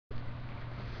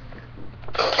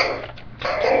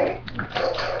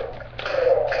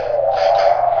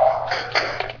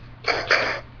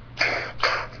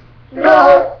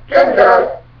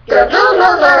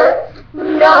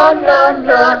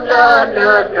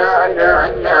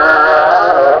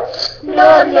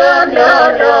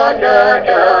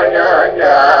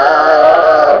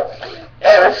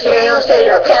Refuse to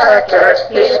your characters.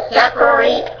 Use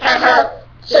Zachary,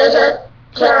 Susan,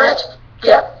 Terrence,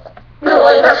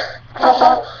 Melina,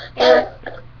 and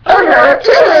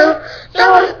too. So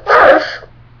first,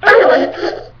 anyway,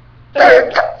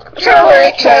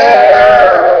 Joey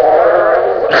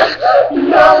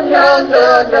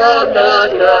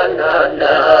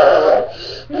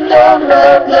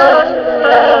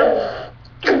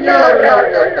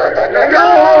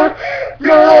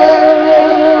No.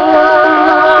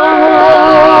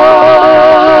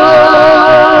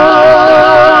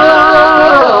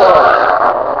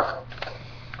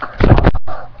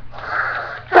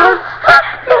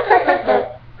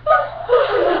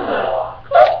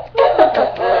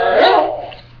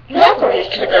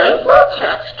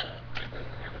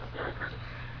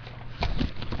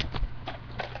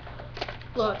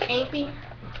 Look, Ampie.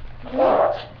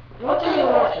 What do you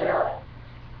want here?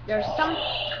 There's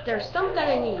something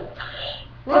I need.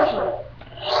 Listen.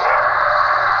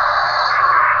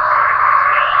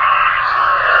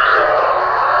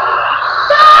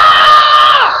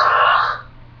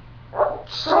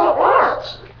 So what?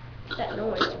 That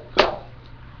noise.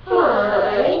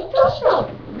 Hey, that's not.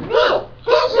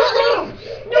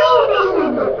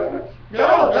 No,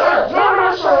 that's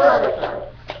not so everything.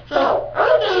 So,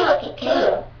 anything that you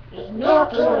can is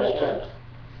not doing anything.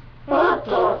 What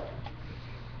the?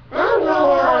 I know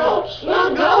where else. You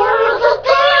know where else is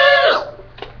there?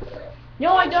 No,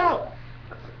 I don't.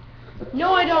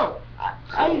 No, I don't.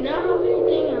 I do not have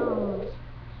anything else.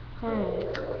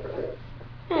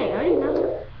 Hey, I do not.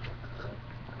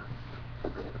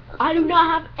 I do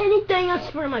not have anything else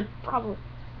for my problem.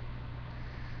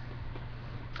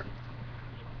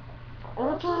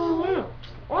 What do you mean?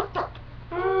 What the?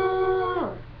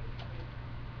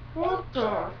 What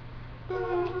the?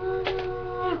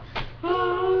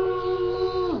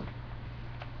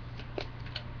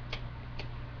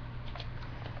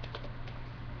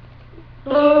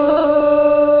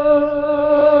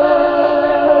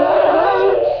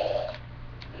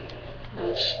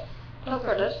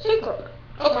 Okay, that's secret.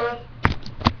 Okay.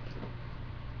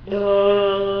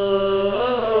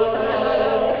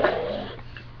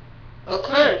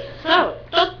 Okay, so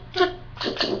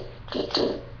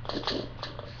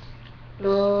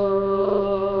No.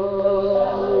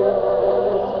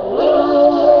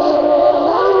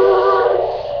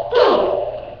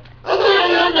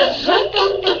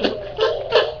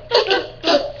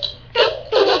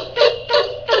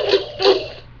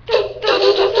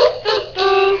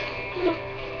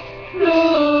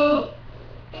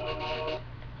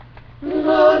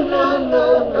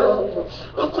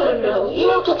 Okay, no, you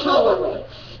have to tell me.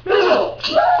 No,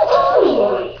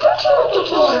 anyway, that's not to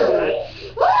tell me.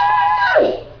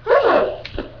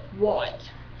 What?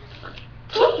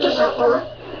 Take this effort.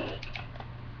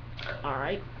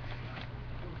 Alright.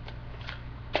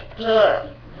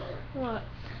 There. What?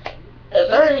 Is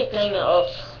there anything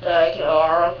else that I can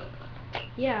borrow?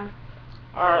 Yeah.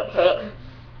 Alright, Pip.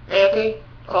 Ampie,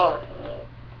 call.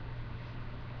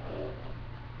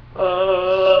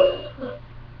 No.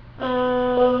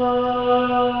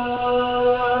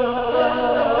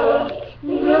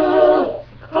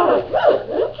 Oh,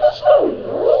 no, that's so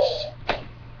nice.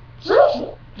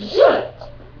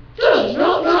 That is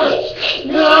not nice.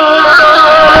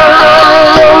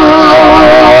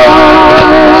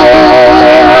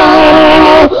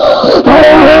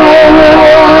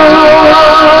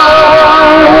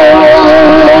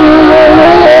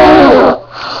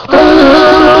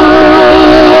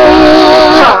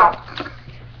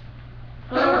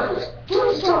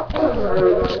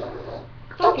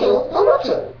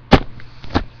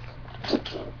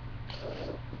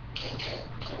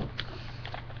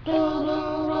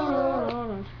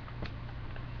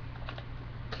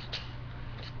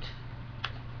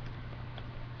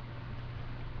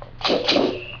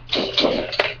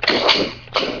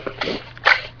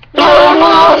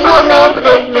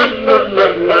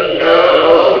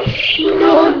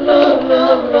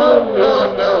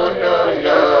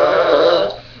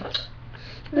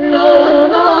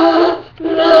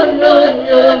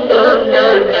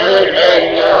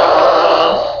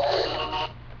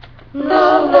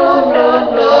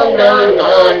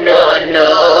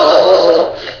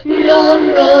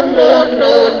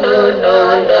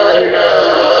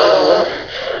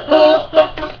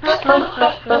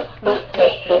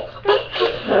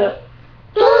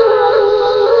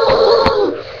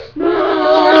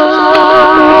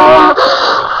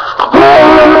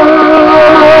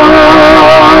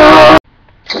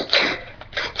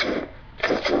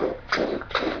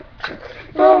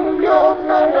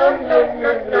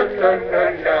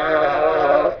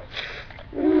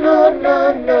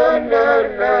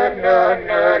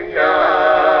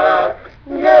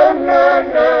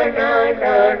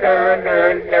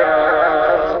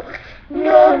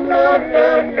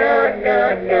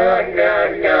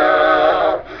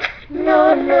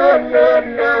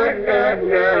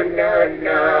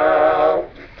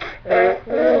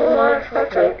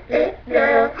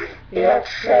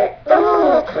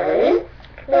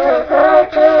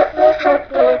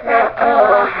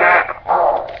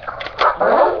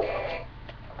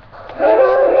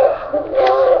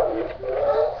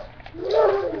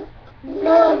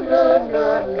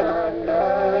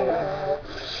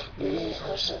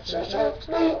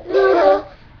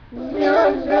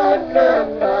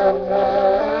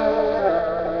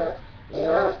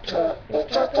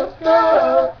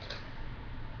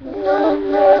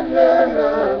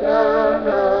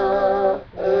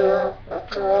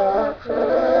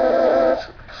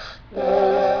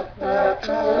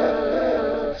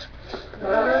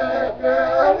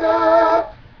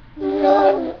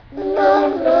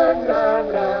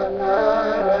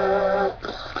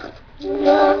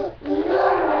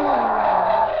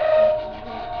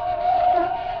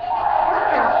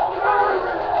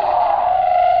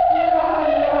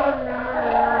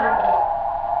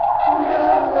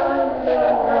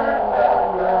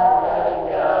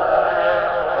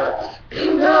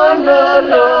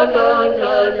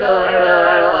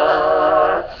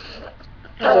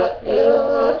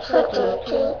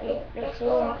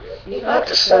 You have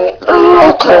to say,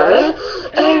 okay,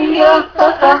 and yeah,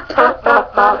 ha ha ha ha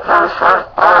ha ha ha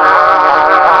ha.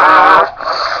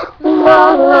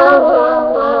 La la la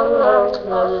la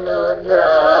la la la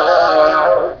la.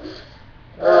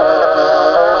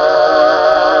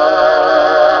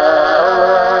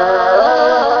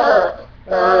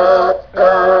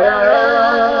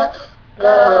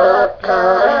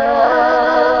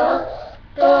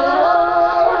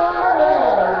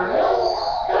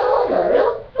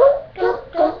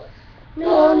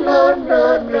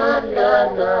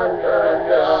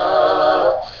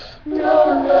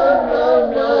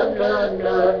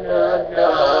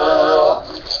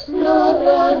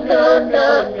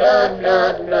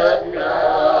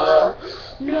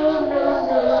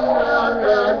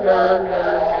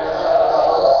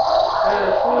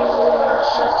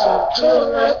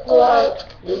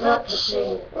 You have to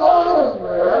sing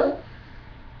over.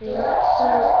 You have to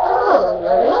say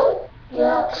over. You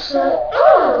have to say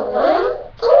over.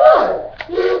 Come on.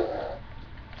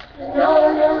 No,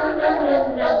 no, no, no,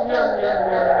 no, no, no,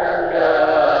 no,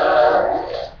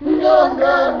 no,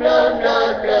 no, no, no,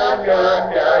 no,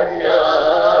 no,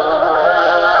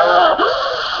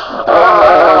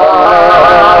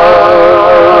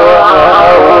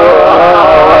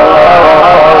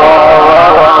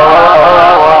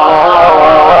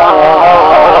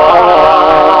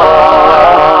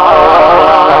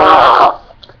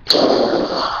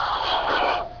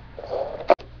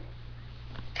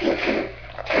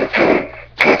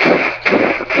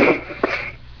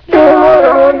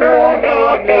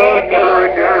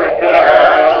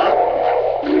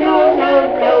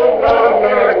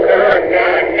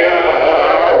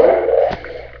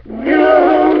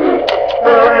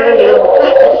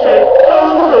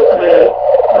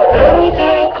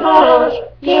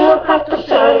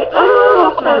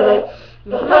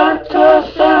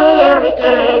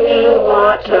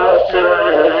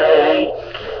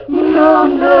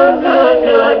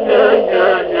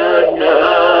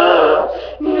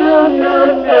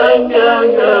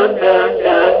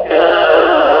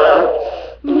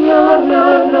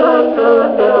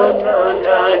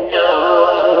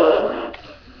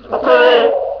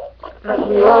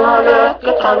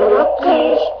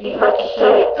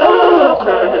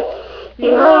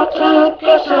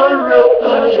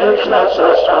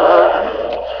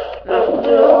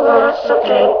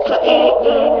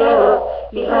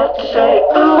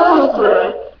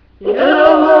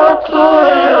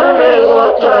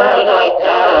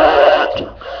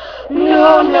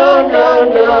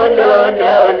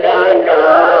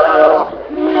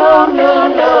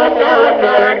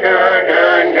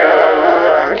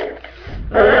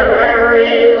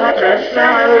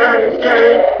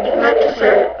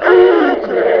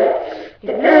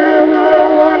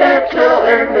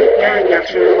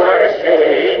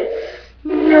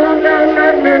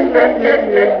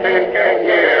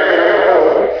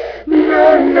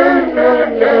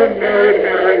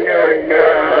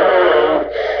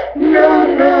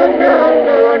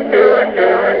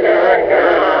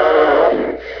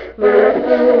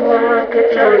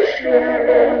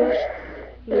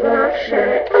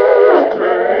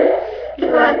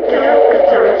 You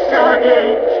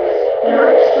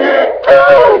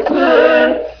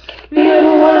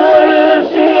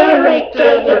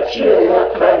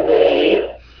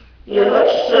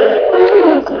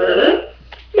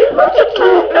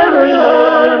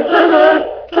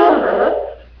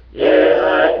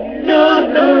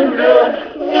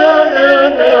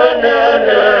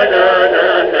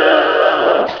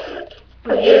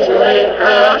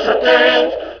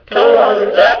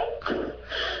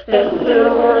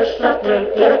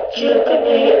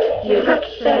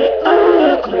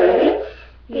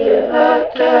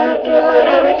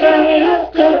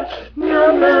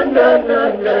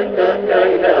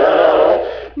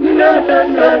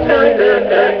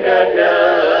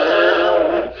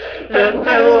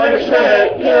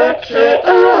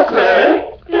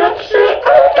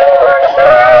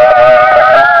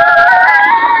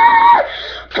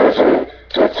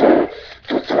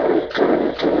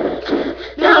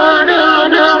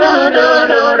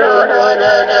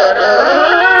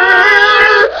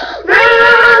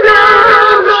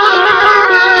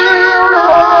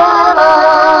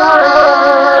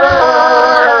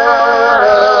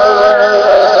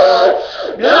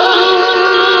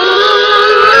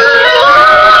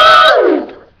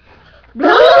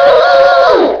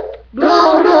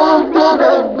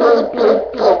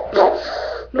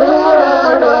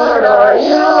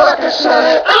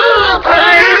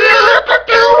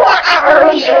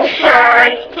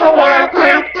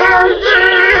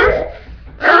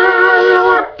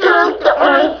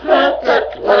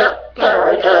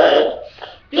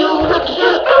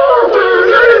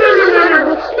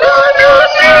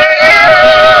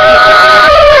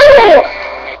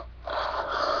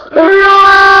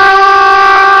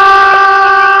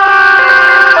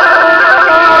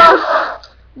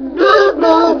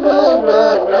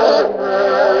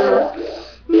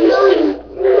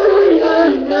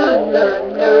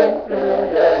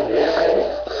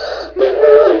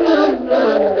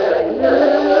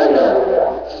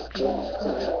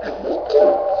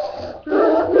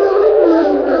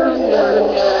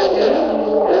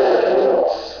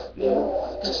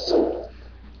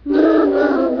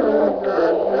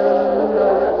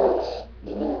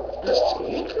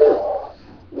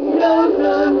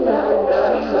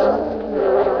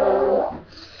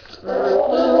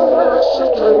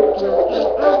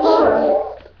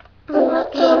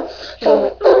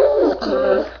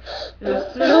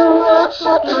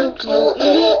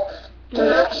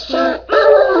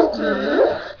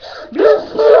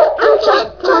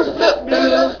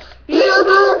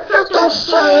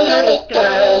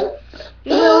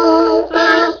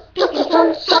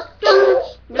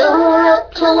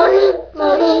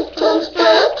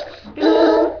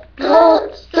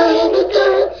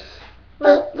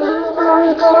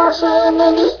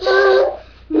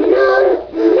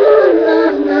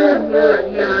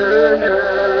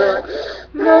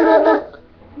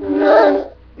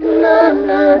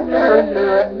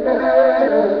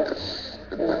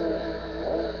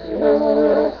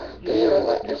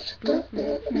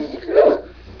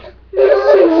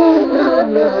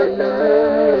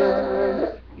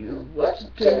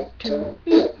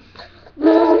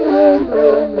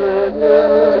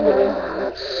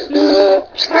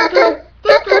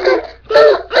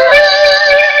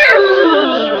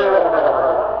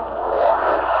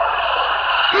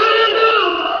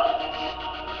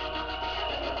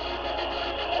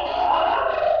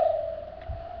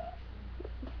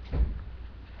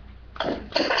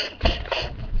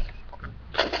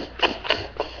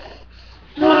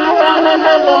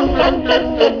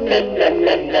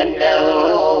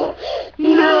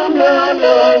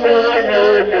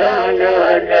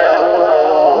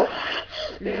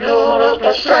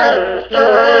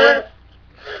No,